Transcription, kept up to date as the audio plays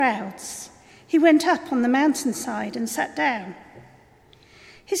crowds, he went up on the mountainside and sat down.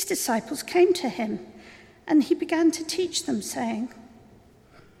 His disciples came to him, and he began to teach them, saying,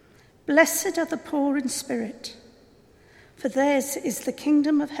 "Blessed are the poor in spirit, for theirs is the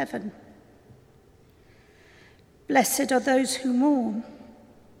kingdom of heaven. Blessed are those who mourn,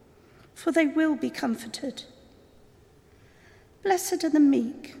 for they will be comforted. Blessed are the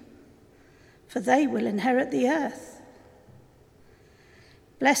meek, for they will inherit the earth.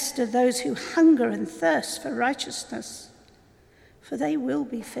 Blessed are those who hunger and thirst for righteousness, for they will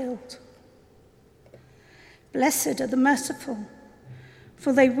be filled. Blessed are the merciful,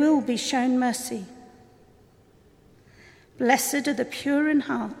 for they will be shown mercy. Blessed are the pure in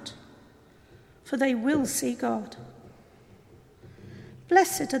heart, for they will see God.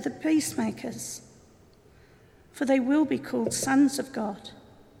 Blessed are the peacemakers, for they will be called sons of God.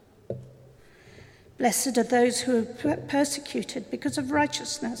 Blessed are those who are persecuted because of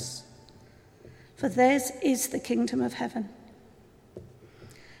righteousness, for theirs is the kingdom of heaven.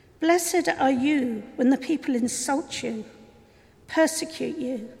 Blessed are you when the people insult you, persecute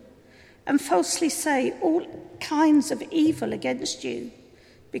you, and falsely say all kinds of evil against you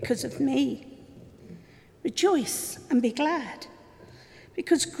because of me. Rejoice and be glad,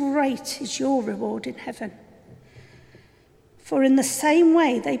 because great is your reward in heaven. For in the same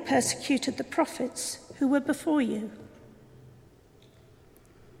way they persecuted the prophets who were before you.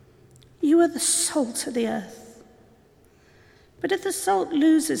 You are the salt of the earth. But if the salt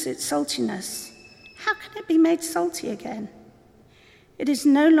loses its saltiness, how can it be made salty again? It is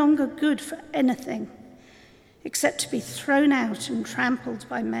no longer good for anything except to be thrown out and trampled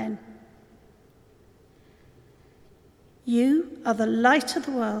by men. You are the light of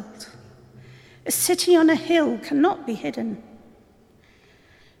the world. A city on a hill cannot be hidden.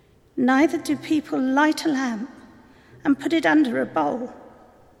 Neither do people light a lamp and put it under a bowl.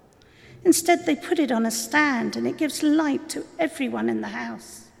 Instead, they put it on a stand, and it gives light to everyone in the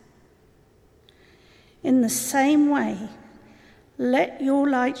house. In the same way, let your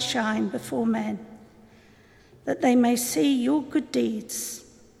light shine before men, that they may see your good deeds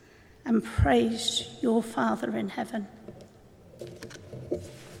and praise your Father in heaven."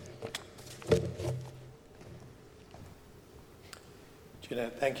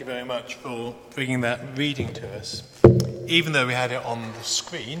 Thank you very much for bringing that reading to us. Even though we had it on the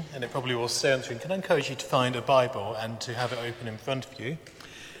screen, and it probably will stay on the screen, can I encourage you to find a Bible and to have it open in front of you?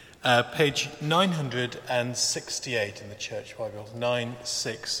 Page 968 in the Church Bible,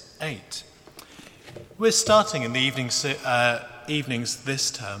 968. We're starting in the evenings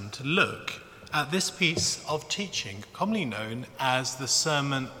this term to look at this piece of teaching, commonly known as the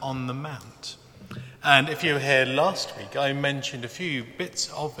Sermon on the Mount. And if you were here last week, I mentioned a few bits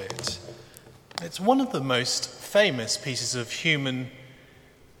of it. It's one of the most famous pieces of human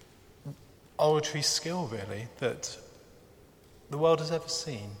oratory skill, really, that the world has ever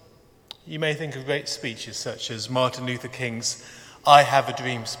seen. You may think of great speeches such as Martin Luther King's "I Have a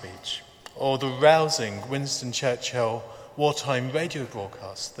Dream" speech, or the rousing Winston Churchill wartime radio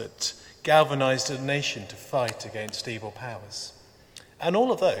broadcast that galvanized a nation to fight against evil powers. And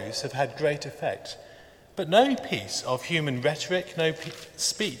all of those have had great effect. But no piece of human rhetoric, no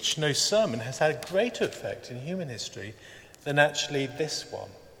speech, no sermon has had a greater effect in human history than actually this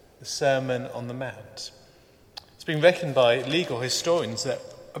one, the Sermon on the Mount. It's been reckoned by legal historians that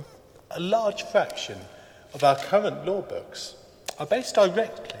a large fraction of our current law books are based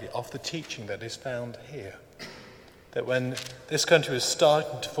directly off the teaching that is found here. That when this country was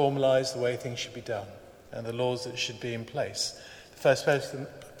starting to formalise the way things should be done and the laws that should be in place, the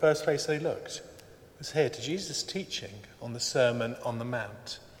first place they looked was here to Jesus' teaching on the Sermon on the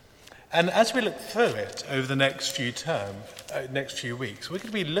Mount. And as we look through it over the next few weeks, we're going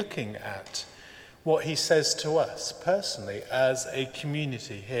to be looking at what he says to us personally as a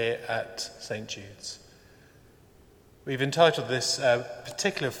community here at St. Jude's. We've entitled this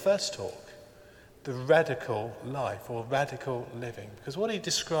particular first talk, "The Radical Life," or Radical Living, because what he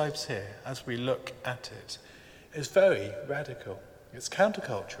describes here as we look at it is very radical. It's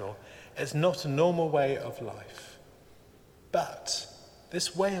countercultural. It's not a normal way of life. But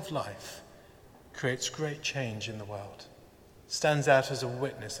this way of life creates great change in the world. Stands out as a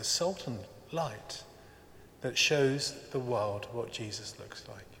witness, a salt and light that shows the world what Jesus looks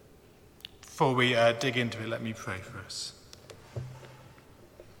like. Before we dig into it, let me pray for us.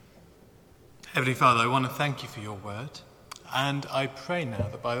 Heavenly Father, I want to thank you for your word. And I pray now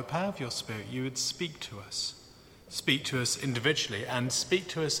that by the power of your Spirit, you would speak to us. Speak to us individually and speak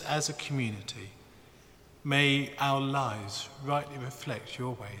to us as a community. May our lives rightly reflect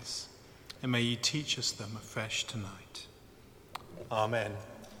your ways, and may you teach us them afresh tonight. Amen.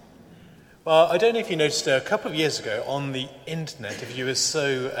 Well, I don't know if you noticed a couple of years ago on the internet, if you were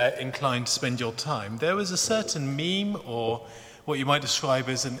so inclined to spend your time, there was a certain meme or what you might describe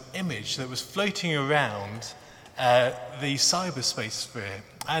as an image that was floating around the cyberspace sphere.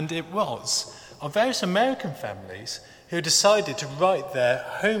 And it was of various American families who decided to write their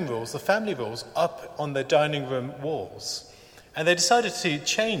home rules, the family rules, up on their dining room walls. And they decided to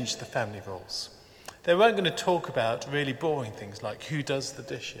change the family rules. They weren't going to talk about really boring things like who does the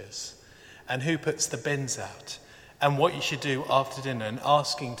dishes and who puts the bins out and what you should do after dinner and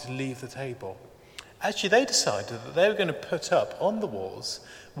asking to leave the table. Actually, they decided that they were going to put up on the walls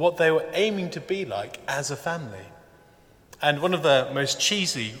what they were aiming to be like as a family. And one of the most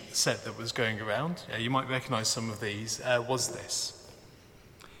cheesy set that was going around, you might recognise some of these, was this.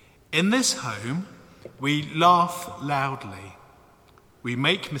 In this home, we laugh loudly. We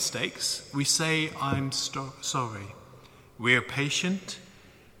make mistakes. We say, I'm sorry. We are patient.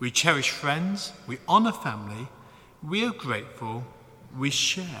 We cherish friends, we honour family, we are grateful, we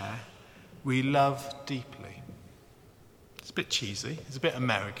share, we love deeply. It's a bit cheesy, it's a bit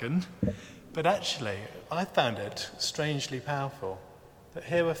American, but actually I found it strangely powerful that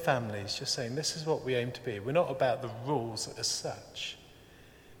here are families just saying this is what we aim to be. We're not about the rules as such,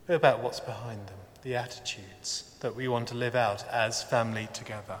 we're about what's behind them, the attitudes that we want to live out as family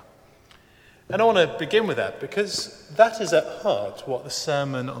together. And I want to begin with that because that is at heart what the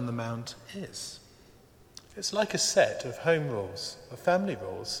Sermon on the Mount is. It's like a set of home rules, of family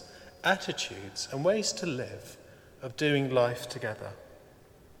rules, attitudes and ways to live, of doing life together.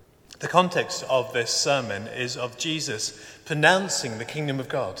 The context of this sermon is of Jesus pronouncing the kingdom of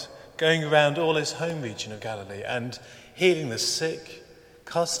God, going around all his home region of Galilee and healing the sick,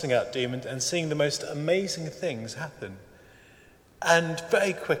 casting out demons and seeing the most amazing things happen. And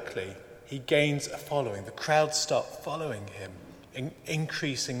very quickly, he gains a following. The crowds start following him in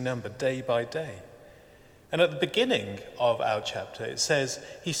increasing number day by day. And at the beginning of our chapter, it says,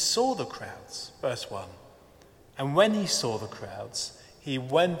 he saw the crowds, verse 1. And when he saw the crowds, he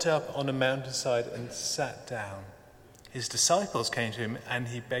went up on a mountainside and sat down. His disciples came to him and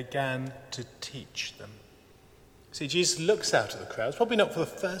he began to teach them. See, Jesus looks out at the crowds, probably not for the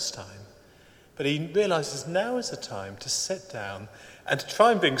first time, but he realizes now is the time to sit down and to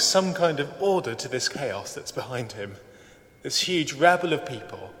try and bring some kind of order to this chaos that's behind him. This huge rabble of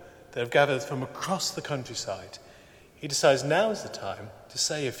people that have gathered from across the countryside. He decides now is the time to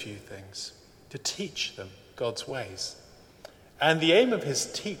say a few things, to teach them God's ways. And the aim of his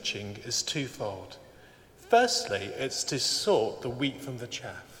teaching is twofold. Firstly, it's to sort the wheat from the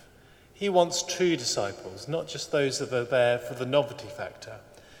chaff. He wants true disciples, not just those that are there for the novelty factor.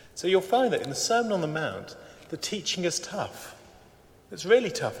 So you'll find that in the Sermon on the Mount, the teaching is tough. It's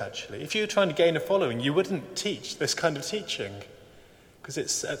really tough, actually. If you were trying to gain a following, you wouldn't teach this kind of teaching because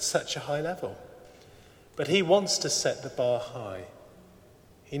it's at such a high level. But he wants to set the bar high.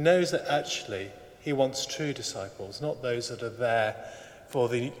 He knows that actually he wants true disciples, not those that are there for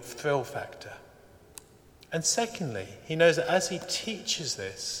the thrill factor. And secondly, he knows that as he teaches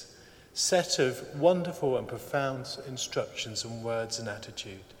this set of wonderful and profound instructions and words and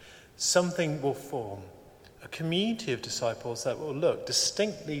attitude, something will form. A community of disciples that will look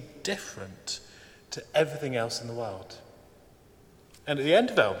distinctly different to everything else in the world. And at the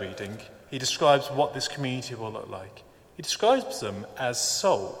end of our reading, he describes what this community will look like. He describes them as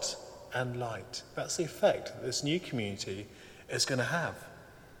salt and light. That's the effect that this new community is going to have.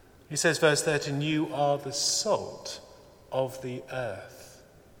 He says, verse 13, you are the salt of the earth.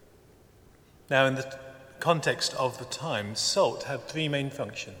 Now, in the context of the time, salt had three main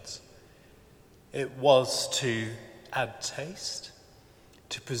functions. It was to add taste,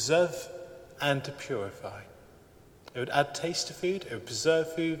 to preserve, and to purify. It would add taste to food, it would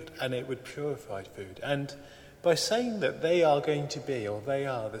preserve food, and it would purify food. And by saying that they are going to be, or they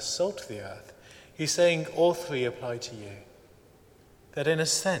are, the salt of the earth, he's saying all three apply to you. That in a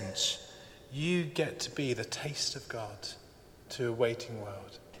sense, you get to be the taste of God to a waiting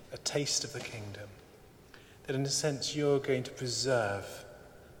world, a taste of the kingdom. That in a sense, you're going to preserve,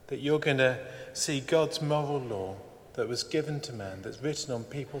 that you're going to see God's moral law that was given to man, that's written on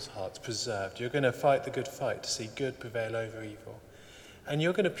people's hearts, preserved. You're going to fight the good fight to see good prevail over evil. And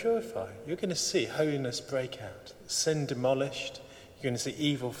you're going to purify. You're going to see holiness break out, sin demolished. You're going to see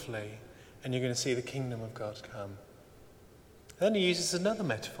evil flee. And you're going to see the kingdom of God come. Then he uses another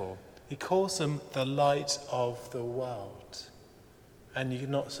metaphor. He calls them the light of the world. And you're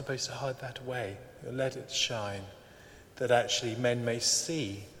not supposed to hide that away. You let it shine, that actually men may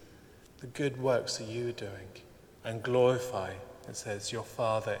see the good works that you are doing and glorify, it says, your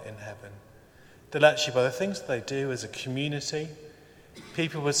Father in heaven. That actually by the things that they do as a community,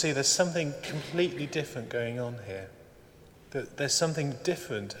 people would see there's something completely different going on here, that there's something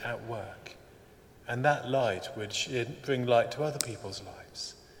different at work, and that light would bring light to other people's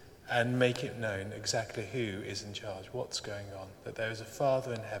lives and make it known exactly who is in charge, what's going on, that there is a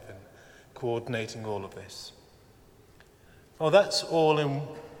Father in heaven coordinating all of this. Well, that's all in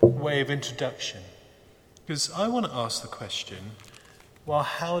way of introduction, because I want to ask the question, well,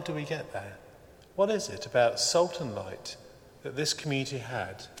 how do we get there? What is it about salt and light that this community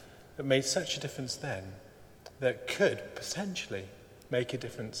had that made such a difference then that could potentially make a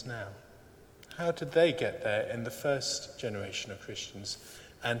difference now? How did they get there in the first generation of Christians,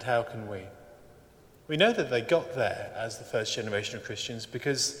 and how can we? We know that they got there as the first generation of Christians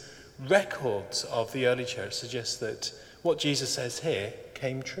because records of the early church suggest that what Jesus says here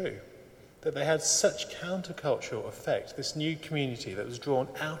came true, that they had such countercultural effect, this new community that was drawn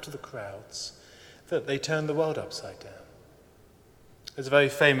out of the crowds, that they turned the world upside down. There's a very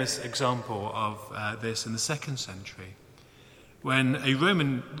famous example of this in the 2nd century, when a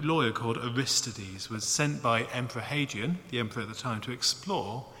Roman lawyer called Aristides was sent by Emperor Hadrian, the emperor at the time, to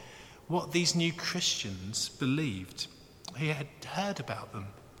explore what these new Christians believed. He had heard about them.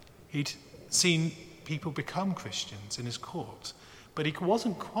 He'd seen people become Christians in his court, but he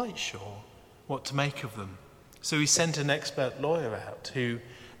wasn't quite sure what to make of them. So he sent an expert lawyer out who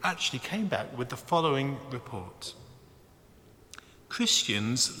actually came back with the following report.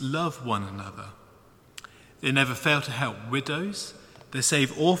 Christians love one another. They never fail to help widows. They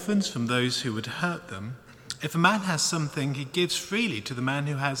save orphans from those who would hurt them. If a man has something, he gives freely to the man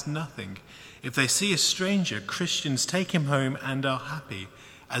who has nothing. If they see a stranger, Christians take him home and are happy,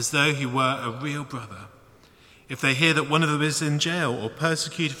 as though he were a real brother. If they hear that one of them is in jail or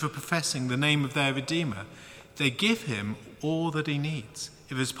persecuted for professing the name of their Redeemer, they give him all that he needs.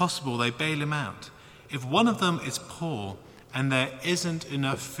 If it's possible, they bail him out. If one of them is poor and there isn't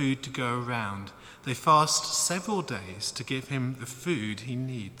enough food to go around, they fast several days to give him the food he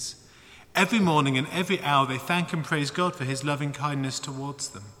needs. Every morning and every hour they thank and praise God for his loving kindness towards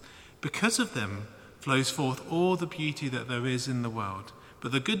them. Because of them flows forth all the beauty that there is in the world.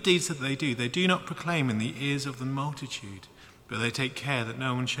 But the good deeds that they do not proclaim in the ears of the multitude, but they take care that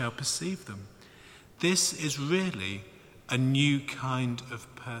no one shall perceive them. This is really a new kind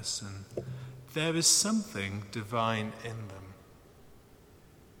of person. There is something divine in them.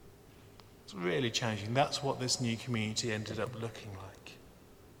 It's really challenging. That's what this new community ended up looking like.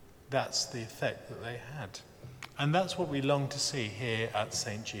 That's the effect that they had. And that's what we long to see here at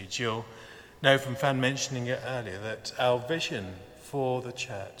St. Jude's. You'll know from Fan mentioning it earlier that our vision for the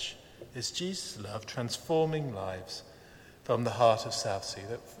church is Jesus' love transforming lives from the heart of Southsea,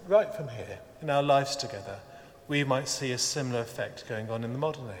 that right from here, in our lives together, we might see a similar effect going on in the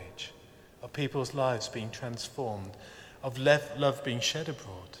modern age, of people's lives being transformed, of love being shed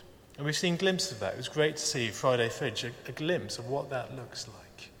abroad. And we've seen glimpses of that. It was great to see Friday Fridge, a glimpse of what that looks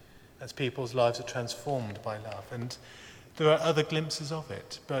like as people's lives are transformed by love. And there are other glimpses of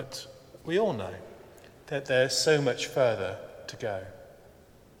it, but we all know that there's so much further to go.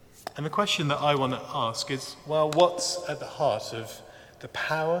 And the question that I want to ask is, well, what's at the heart of the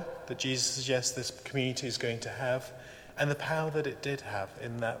power that Jesus suggests this community is going to have, and the power that it did have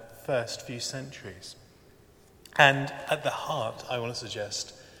in that first few centuries? And at the heart, I want to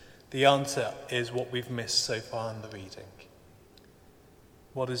suggest, the answer is what we've missed so far in the reading.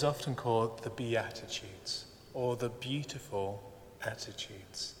 What is often called the Beatitudes, or the beautiful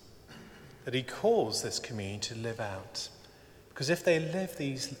attitudes, that he calls this community to live out. Because if they live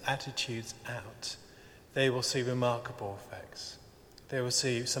these attitudes out, they will see remarkable effects. They will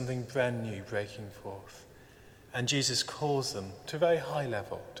see something brand new breaking forth. And Jesus calls them to a very high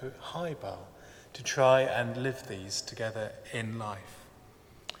level, to a high bar, to try and live these together in life.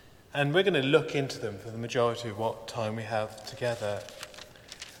 And we're going to look into them for the majority of what time we have together.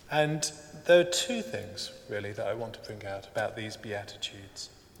 And there are two things, really, that I want to bring out about these Beatitudes.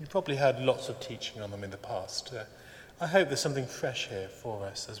 You've probably heard lots of teaching on them in the past. I hope there's something fresh here for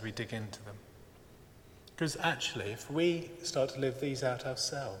us as we dig into them. Because actually, if we start to live these out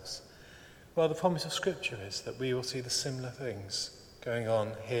ourselves, well, the promise of Scripture is that we will see the similar things going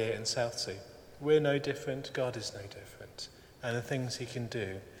on here in Southsea. We're no different, God is no different, and the things he can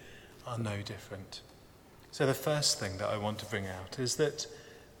do are no different. So the first thing that I want to bring out is that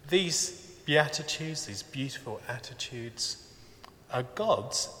these Beatitudes, these beautiful attitudes, are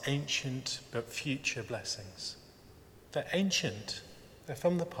God's ancient but future blessings. They're ancient, they're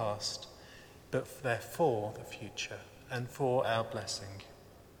from the past, but they're for the future and for our blessing.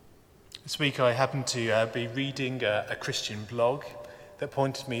 This week I happened to be reading a Christian blog that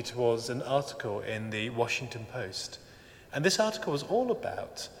pointed me towards an article in the Washington Post And this article was all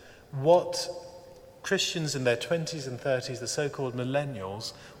about what Christians in their 20s and 30s, the so-called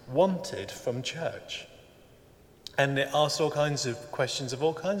millennials, wanted from church. And it asked all kinds of questions of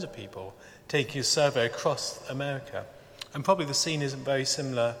all kinds of people, taking a survey across America. And probably the scene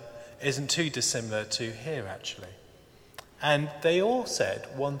isn't too dissimilar to here, actually. And they all said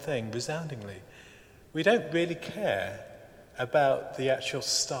one thing resoundingly: we don't really care about the actual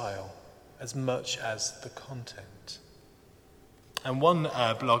style as much as the content. And one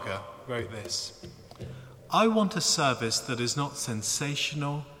blogger wrote this: I want a service that is not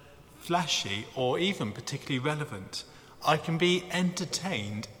sensational, flashy, or even particularly relevant. I can be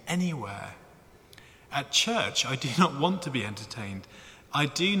entertained anywhere. At church, I do not want to be entertained. I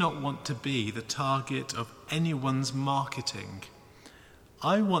do not want to be the target of anyone's marketing.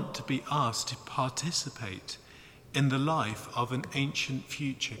 I want to be asked to participate in the life of an ancient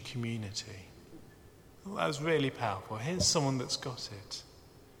future community. Well, that was really powerful. Here's someone that's got it.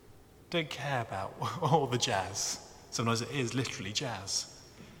 Don't care about all the jazz. Sometimes it is literally jazz.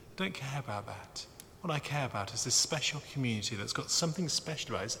 Don't care about that. What I care about is this special community that's got something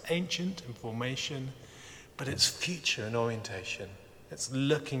special about it. It's ancient in formation, but it's future in orientation. It's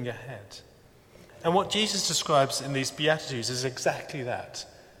looking ahead. And what Jesus describes in these Beatitudes is exactly that.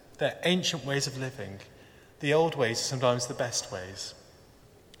 They're ancient ways of living. The old ways are sometimes the best ways,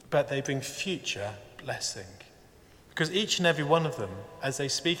 but they bring future blessing. Because each and every one of them, as they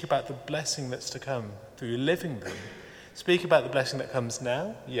speak about the blessing that's to come through living them, speak about the blessing that comes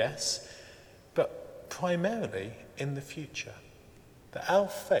now, yes, but primarily in the future. That our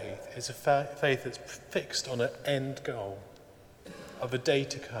faith is a faith that's fixed on an end goal of a day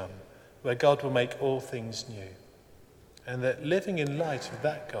to come where God will make all things new. And that living in light of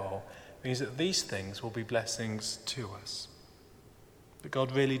that goal means that these things will be blessings to us. That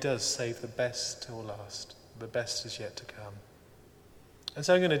God really does save the best till last. The best is yet to come. And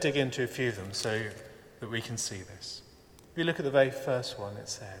so I'm going to dig into a few of them so that we can see this. If you look at the very first one, it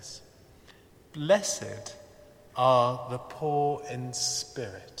says, "Blessed are the poor in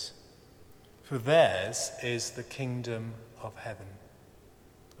spirit, for theirs is the kingdom of heaven."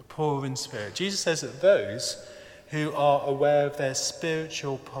 The poor in spirit. Jesus says that those who are aware of their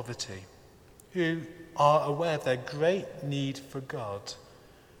spiritual poverty, who are aware of their great need for God,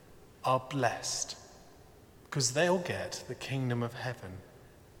 are blessed, because they'll get the kingdom of heaven,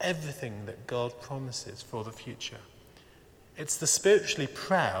 everything that God promises for the future. It's the spiritually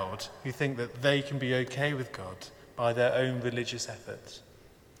proud who think that they can be okay with God by their own religious efforts.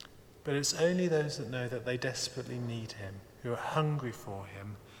 But it's only those that know that they desperately need him, who are hungry for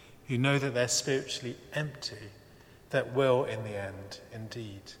him, who know that they're spiritually empty, that will, in the end,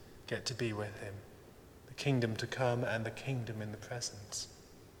 indeed, get to be with him. The kingdom to come and the kingdom in the present.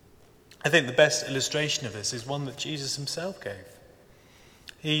 I think the best illustration of this is one that Jesus himself gave.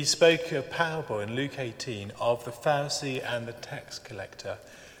 He spoke a parable in Luke 18 of the Pharisee and the tax collector,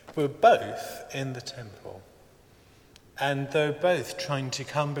 who were both in the temple. And they were both trying to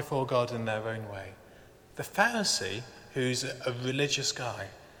come before God in their own way. The Pharisee, who's a religious guy,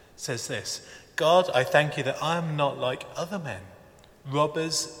 says this: "God, I thank you that I am not like other men,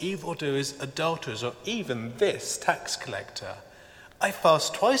 robbers, evildoers, adulterers, or even this tax collector. I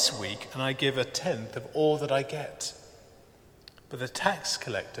fast twice a week and I give 1/10 of all that I get." But the tax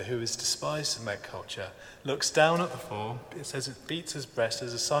collector, who is despised in that culture, looks down at the poor, it says it beats his breast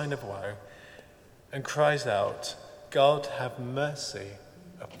as a sign of woe, and cries out, "God, have mercy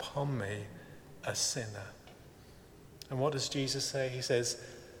upon me, a sinner." And what does Jesus say? He says,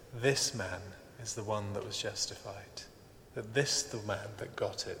 this man is the one that was justified. That this the man that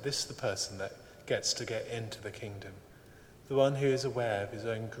got it. This the person that gets to get into the kingdom. The one who is aware of his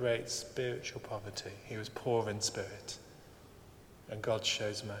own great spiritual poverty. He was poor in spirit. And God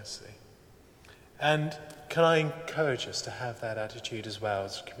shows mercy. And can I encourage us to have that attitude as well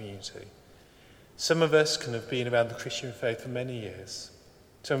as a community? Some of us can have been around the Christian faith for many years.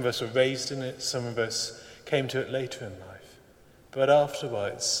 Some of us were raised in it. Some of us came to it later in life. But after a while,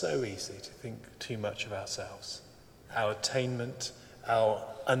 it's so easy to think too much of ourselves, our attainment, our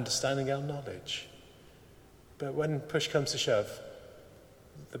understanding, our knowledge. But when push comes to shove,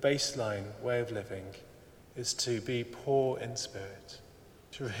 the baseline way of living is to be poor in spirit,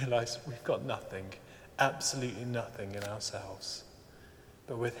 to realize we've got nothing, absolutely nothing in ourselves.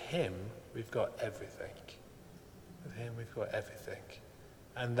 But with him, we've got everything. With him, we've got everything.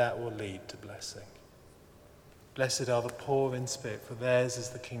 And that will lead to blessing. Blessed are the poor in spirit, for theirs is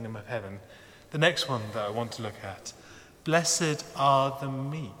the kingdom of heaven. The next one that I want to look at. Blessed are the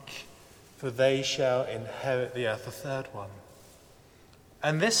meek, for they shall inherit the earth. The third one.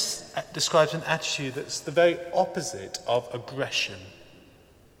 And this describes an attitude that's the very opposite of aggression.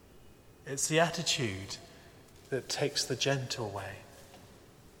 It's the attitude that takes the gentle way,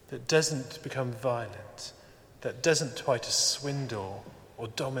 that doesn't become violent, that doesn't try to swindle or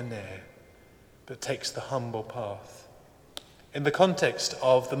domineer, but takes the humble path. In the context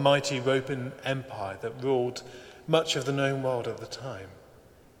of the mighty Roman Empire that ruled much of the known world at the time,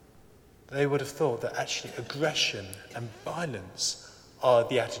 they would have thought that actually aggression and violence are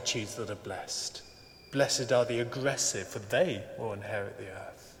the attitudes that are blessed. Blessed are the aggressive, for they will inherit the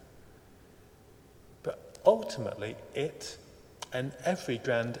earth. But ultimately, it and every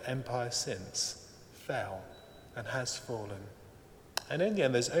grand empire since fell and has fallen. And in the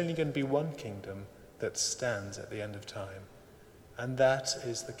end, there's only going to be one kingdom that stands at the end of time, and that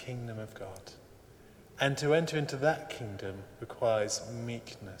is the kingdom of God. And to enter into that kingdom requires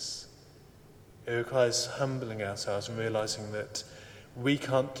meekness. It requires humbling ourselves and realizing that we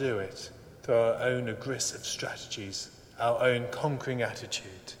can't do it through our own aggressive strategies, our own conquering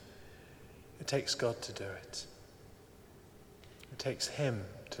attitude. It takes God to do it. It takes Him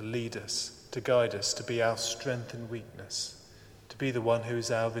to lead us, to guide us, to be our strength in weakness, to be the one who is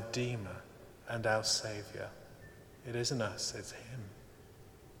our Redeemer and our Saviour. It isn't us, it's Him.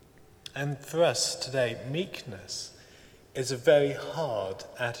 And for us today, meekness is a very hard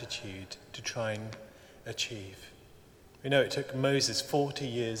attitude to try and achieve. We know it took Moses 40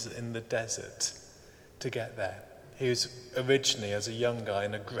 years in the desert to get there. He was originally, as a young guy,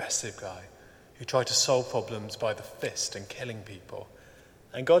 an aggressive guy who tried to solve problems by the fist and killing people.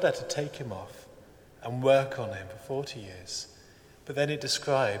 And God had to take him off and work on him for 40 years. But then it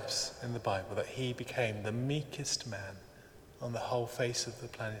describes in the Bible that he became the meekest man on the whole face of the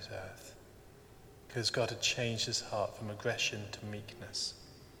planet Earth, because God had changed his heart from aggression to meekness.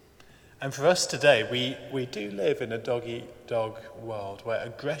 And for us today, we do live in a dog-eat-dog world where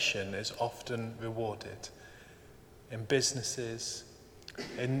aggression is often rewarded. In businesses,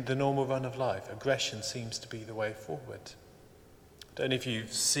 in the normal run of life, aggression seems to be the way forward. I don't know if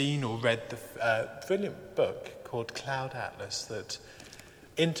you've seen or read the brilliant book called Cloud Atlas that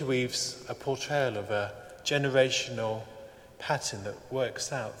interweaves a portrayal of a generational pattern that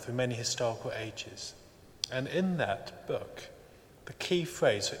works out through many historical ages. And in that book, the key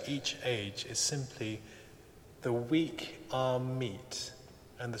phrase for each age is simply, "The weak are meat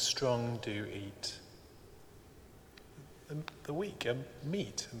and the strong do eat." The weak are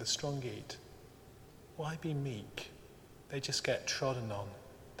meat and the strong eat. Why be meek? They just get trodden on.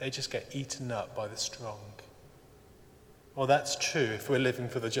 They just get eaten up by the strong. Well, that's true if we're living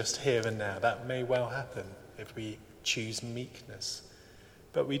for the just here and now. That may well happen if we choose meekness.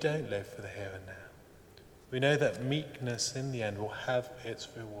 But we don't live for the here and now. We know that meekness in the end will have its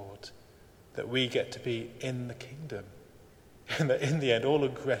reward, that we get to be in the kingdom, and that in the end all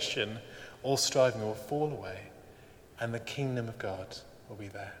aggression, all striving will fall away, and the kingdom of God will be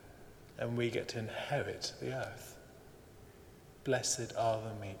there, and we get to inherit the earth. Blessed are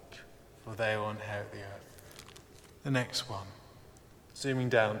the meek, for they will inherit the earth. The next one, zooming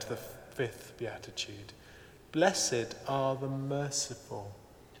down to the fifth beatitude. Blessed are the merciful,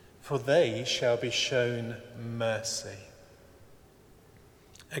 for they shall be shown mercy.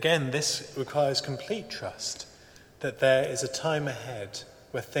 Again, this requires complete trust that there is a time ahead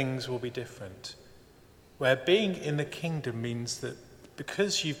where things will be different, where being in the kingdom means that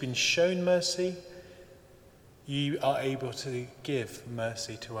because you've been shown mercy, you are able to give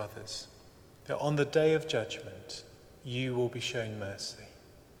mercy to others. That on the day of judgment, you will be shown mercy.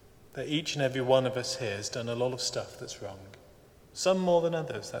 That each and every one of us here has done a lot of stuff that's wrong. Some more than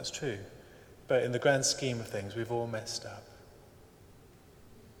others, that's true. But in the grand scheme of things, we've all messed up.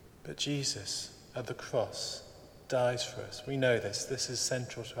 But Jesus, at the cross, dies for us. We know this. This is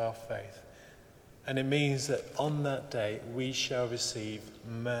central to our faith. And it means that on that day, we shall receive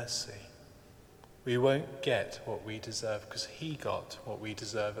mercy. We won't get what we deserve because he got what we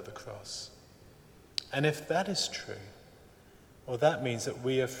deserve at the cross. And if that is true, well, that means that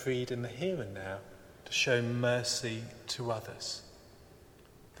we are freed in the here and now to show mercy to others.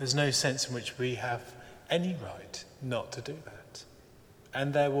 There's no sense in which we have any right not to do that.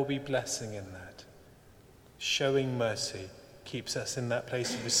 And there will be blessing in that. Showing mercy keeps us in that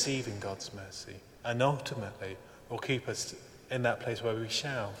place of receiving God's mercy, and ultimately will keep us in that place where we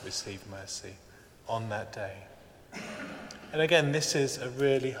shall receive mercy on that day. And again, this is a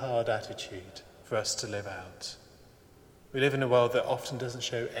really hard attitude for us to live out. We live in a world that often doesn't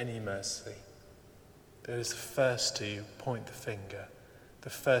show any mercy. That is the first to point the finger, the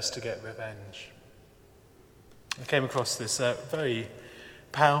first to get revenge. I came across this very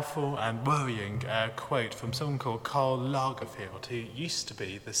powerful and worrying quote from someone called Karl Lagerfeld, who used to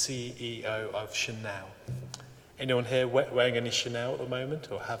be the CEO of Chanel. Anyone here wearing any Chanel at the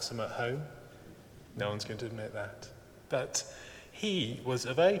moment or have some at home? No one's going to admit that. But he was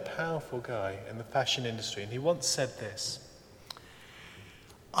a very powerful guy in the fashion industry, and he once said this: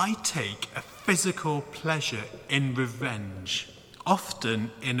 "I take a physical pleasure in revenge,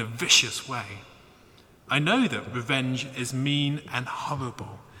 often in a vicious way. I know that revenge is mean and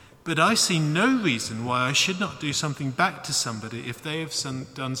horrible, but I see no reason why I should not do something back to somebody if they have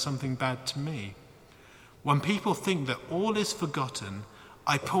done something bad to me. When people think that all is forgotten,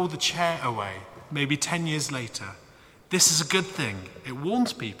 I pull the chair away, maybe 10 years later. This is a good thing. It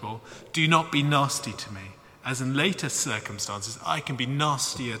warns people, do not be nasty to me, as in later circumstances I can be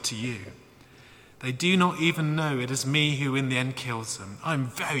nastier to you. They do not even know it is me who in the end kills them. I am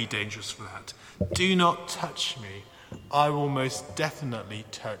very dangerous for that. Do not touch me. I will most definitely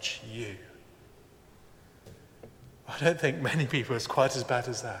touch you." I don't think many people are quite as bad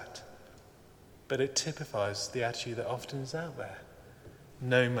as that. But it typifies the attitude that often is out there.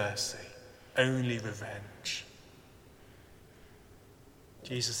 No mercy, only revenge.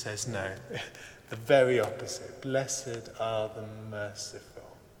 Jesus says no, the very opposite. Blessed are the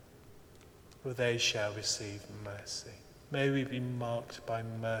merciful, for they shall receive mercy. May we be marked by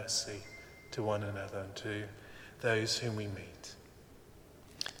mercy to one another and to those whom we meet.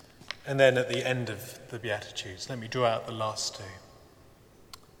 And then at the end of the Beatitudes, let me draw out the last two.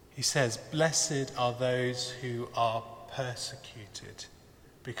 He says, "Blessed are those who are persecuted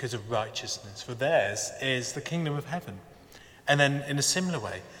because of righteousness, for theirs is the kingdom of heaven." And then in a similar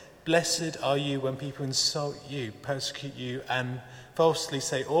way, "Blessed are you when people insult you, persecute you, and falsely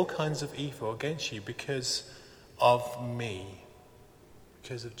say all kinds of evil against you because of me,"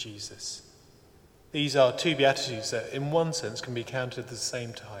 because of Jesus. These are two Beatitudes that in one sense can be counted the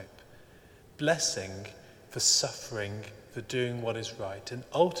same type. Blessing for suffering, for doing what is right, and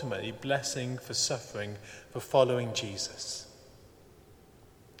ultimately blessing for suffering, for following Jesus.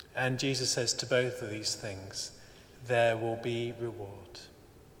 And Jesus says to both of these things, there will be reward.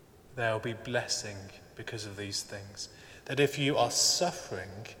 There will be blessing because of these things. That if you are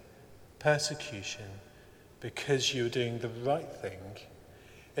suffering persecution because you're doing the right thing,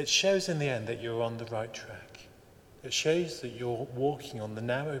 it shows in the end that you're on the right track. It shows that you're walking on the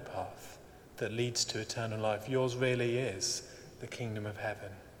narrow path that leads to eternal life. Yours really is the kingdom of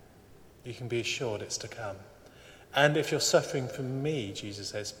heaven. You can be assured it's to come. And if you're suffering from me, Jesus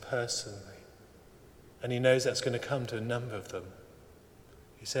says, personally, and he knows that's going to come to a number of them,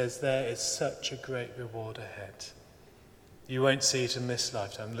 he says there is such a great reward ahead. You won't see it in this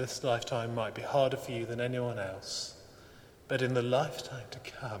lifetime. This lifetime might be harder for you than anyone else. But in the lifetime to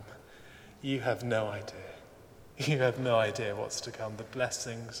come, you have no idea. You have no idea what's to come, the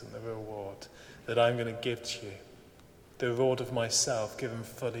blessings and the reward that I'm going to give to you. The reward of myself given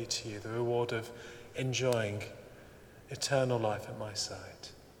fully to you. The reward of enjoying eternal life at my side.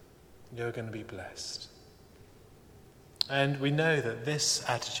 You're going to be blessed. And we know that this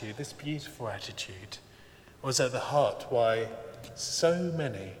attitude, this beautiful attitude, was at the heart why so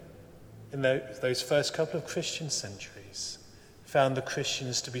many in those first couple of Christian centuries found the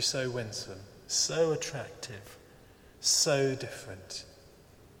Christians to be so winsome, so attractive, so different,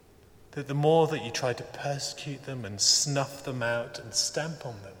 that the more that you tried to persecute them and snuff them out and stamp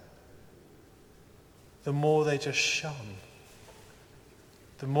on them, the more they just shone,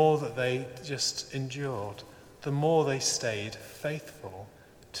 the more that they just endured, the more they stayed faithful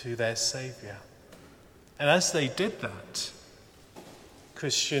to their Saviour. And as they did that,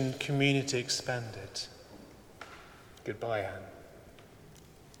 Christian community expanded. Goodbye, Anne.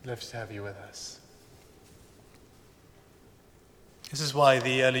 Lovely to have you with us. This is why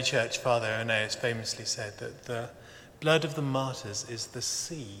the early church father Irenaeus famously said that the blood of the martyrs is the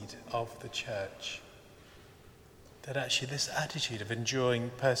seed of the church. That actually this attitude of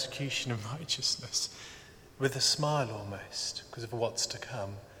enduring persecution and righteousness with a smile almost, because of what's to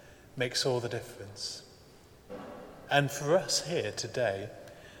come, makes all the difference. And for us here today,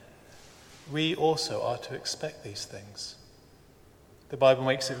 we also are to expect these things. The Bible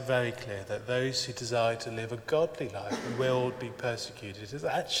makes it very clear that those who desire to live a godly life will be persecuted. It is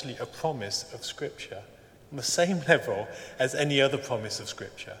actually a promise of Scripture on the same level as any other promise of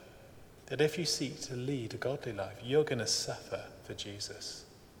Scripture. That if you seek to lead a godly life, you're going to suffer for Jesus.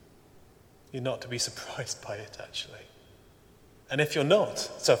 You're not to be surprised by it, actually. And if you're not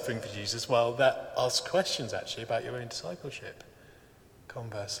suffering for Jesus, well, that asks questions, actually, about your own discipleship.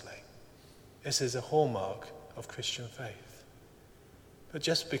 Conversely, this is a hallmark of Christian faith. But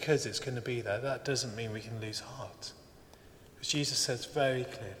just because it's going to be there, that doesn't mean we can lose heart. Because Jesus says very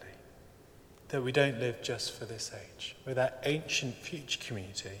clearly that we don't live just for this age. We're that ancient future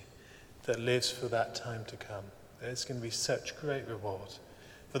community that lives for that time to come. There's going to be such great reward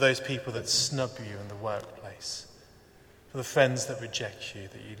for those people that snub you in the workplace, for the friends that reject you,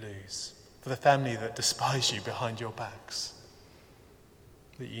 that you lose, for the family that despise you behind your backs,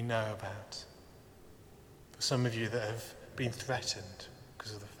 that you know about, for some of you that have been threatened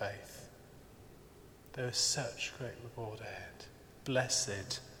because of the faith. There is such great reward ahead.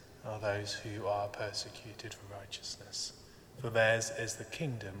 Blessed are those who are persecuted for righteousness, for theirs is the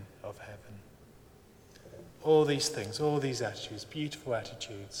kingdom of heaven. All these things, all these attitudes, beautiful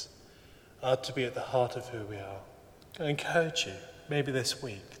attitudes, are to be at the heart of who we are. I encourage you, maybe this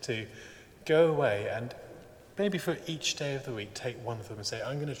week, to go away and maybe for each day of the week, take one of them and say,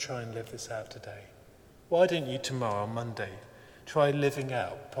 I'm going to try and live this out today. Why don't you tomorrow, on Monday, try living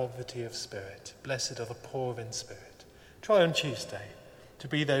out poverty of spirit? Blessed are the poor in spirit. Try on Tuesday to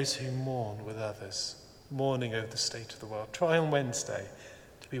be those who mourn with others, mourning over the state of the world. Try on Wednesday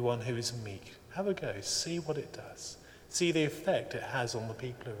to be one who is meek. Have a go. See what it does. See the effect it has on the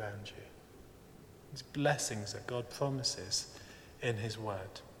people around you. These blessings that God promises in his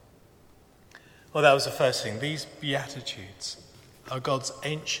word. Well, that was the first thing. These Beatitudes are God's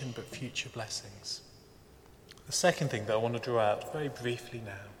ancient but future blessings. The second thing that I want to draw out very briefly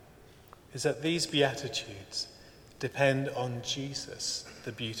now is that these Beatitudes depend on Jesus,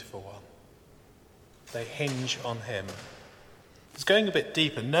 the beautiful one. They hinge on him. It's going a bit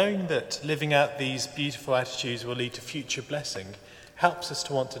deeper. Knowing that living out these beautiful attitudes will lead to future blessing helps us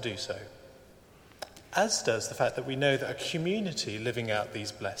to want to do so. As does the fact that we know that a community living out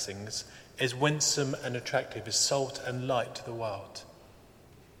these blessings is winsome and attractive, is salt and light to the world.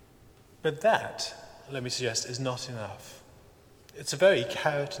 But that, let me suggest, is not enough. It's a very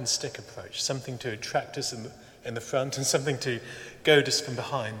carrot and stick approach, something to attract us in the front and something to goad us from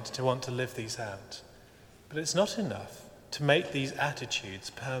behind to want to live these out. But it's not enough to make these attitudes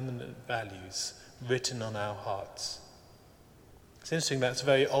permanent values written on our hearts. It's interesting, that's a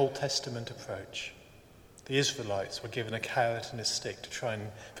very Old Testament approach. The Israelites were given a carrot and a stick to try and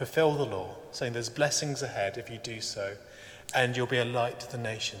fulfill the law, saying there's blessings ahead if you do so, and you'll be a light to the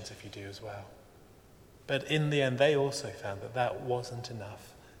nations if you do as well. But in the end, they also found that that wasn't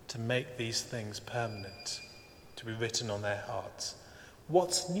enough to make these things permanent, to be written on their hearts.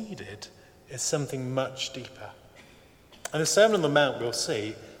 What's needed is something much deeper. And the Sermon on the Mount, we'll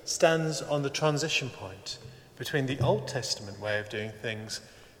see, stands on the transition point between the Old Testament way of doing things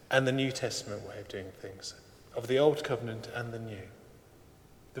and the New Testament way of doing things, of the Old Covenant and the New.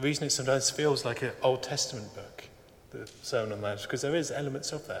 The reason it sometimes feels like an Old Testament book, the Sermon on the Mount, is because there is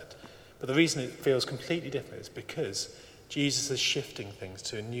elements of that. But the reason it feels completely different is because Jesus is shifting things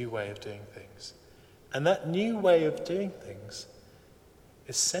to a new way of doing things. And that new way of doing things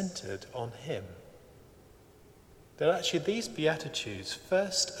is centered on him. That actually these Beatitudes,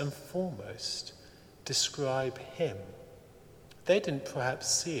 first and foremost, describe him. They didn't perhaps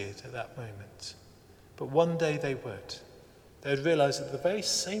see it at that moment, but one day they would. They would realize that the very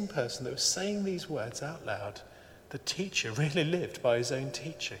same person that was saying these words out loud, the teacher, really lived by his own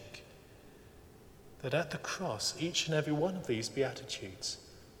teaching. That at the cross, each and every one of these Beatitudes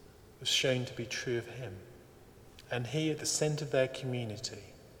was shown to be true of him. And he, at the centre of their community,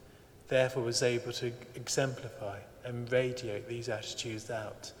 therefore was able to exemplify and radiate these attitudes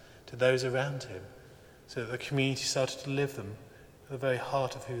out to those around him, so that the community started to live them at the very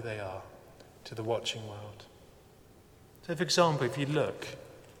heart of who they are, to the watching world. So, for example, if you look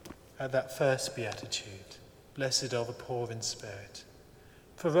at that first Beatitude, blessed are the poor in spirit.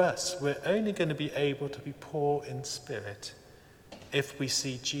 For us, we're only going to be able to be poor in spirit if we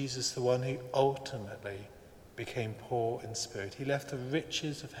see Jesus, the one who ultimately became poor in spirit. He left the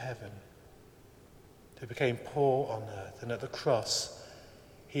riches of heaven to become poor on earth, and at the cross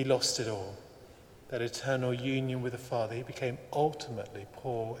he lost it all. That eternal union with the Father, he became ultimately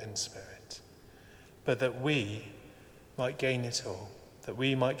poor in spirit, but that we might gain it all, that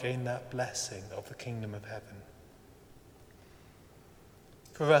we might gain that blessing of the kingdom of heaven.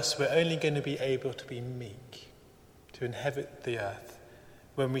 For us, we're only going to be able to be meek, to inhabit the earth,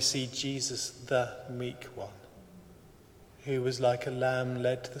 when we see Jesus, the meek one, who was like a lamb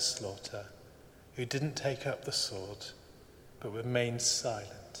led to the slaughter, who didn't take up the sword, but remained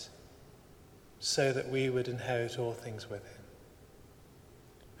silent, so that we would inherit all things with him.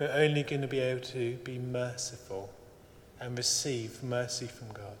 We're only going to be able to be merciful and receive mercy from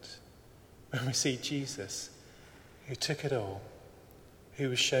God when we see Jesus, who took it all, who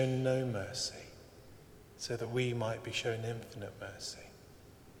was shown no mercy, so that we might be shown infinite mercy.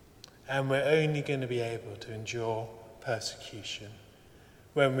 And we're only going to be able to endure persecution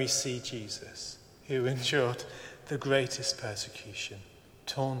when we see Jesus, who endured the greatest persecution,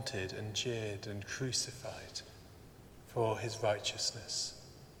 taunted and jeered and crucified for his righteousness,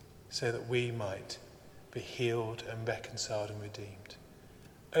 so that we might be healed and reconciled and redeemed.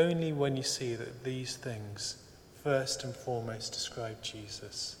 Only when you see that these things first and foremost describe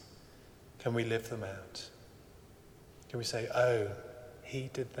Jesus can we live them out. Can we say, oh, he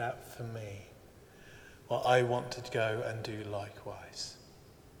did that for me. Well, I want to go and do likewise.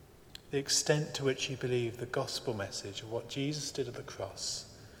 The extent to which you believe the gospel message of what Jesus did at the cross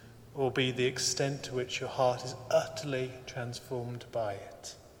will be the extent to which your heart is utterly transformed by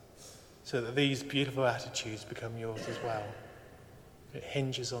it, so that these beautiful attitudes become yours as well. It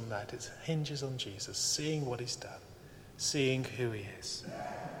hinges on that. It hinges on Jesus, seeing what he's done, seeing who he is,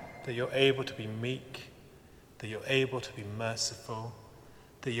 that you're able to be meek, that you're able to be merciful,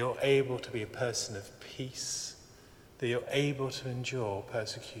 that you're able to be a person of peace, that you're able to endure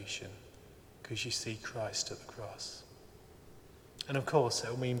persecution because you see Christ at the cross. And of course, it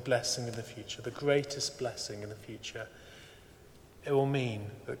will mean blessing in the future, the greatest blessing in the future. It will mean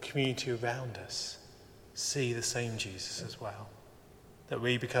that the community around us see the same Jesus as well, that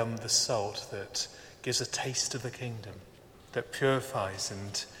we become the salt that gives a taste of the kingdom, that purifies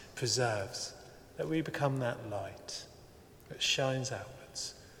and preserves, that we become that light that shines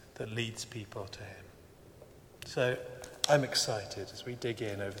outwards, that leads people to him. So I'm excited as we dig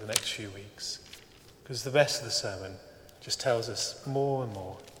in over the next few weeks, because the rest of the sermon just tells us more and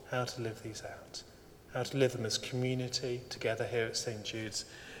more how to live these out, how to live them as community together here at St. Jude's,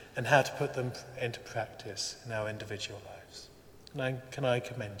 and how to put them into practice in our individual lives. And can I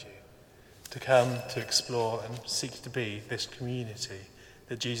commend you to come to explore and seek to be this community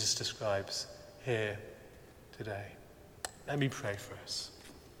that Jesus describes here today. Let me pray for us.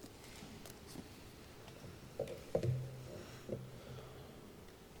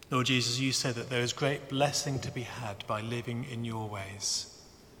 Lord Jesus, you said that there is great blessing to be had by living in your ways.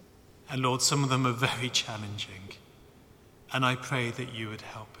 And Lord, some of them are very challenging. And I pray that you would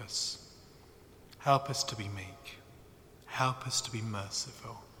help us. Help us to be meek. Help us to be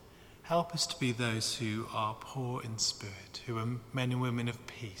merciful. Help us to be those who are poor in spirit, who are men and women of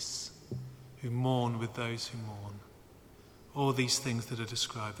peace, who mourn with those who mourn. All these things that are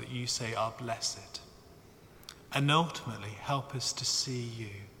described that you say are blessed. And ultimately, help us to see you,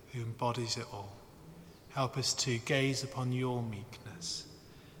 who embodies it all. Help us to gaze upon your meekness,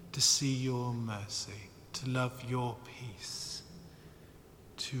 to see your mercy, to love your peace,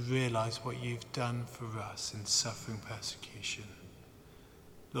 to realize what you've done for us in suffering persecution.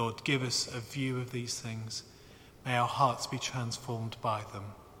 Lord, give us a view of these things. May our hearts be transformed by them,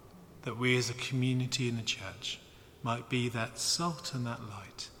 that we as a community in the church might be that salt and that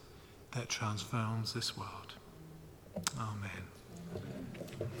light that transforms this world. Amen.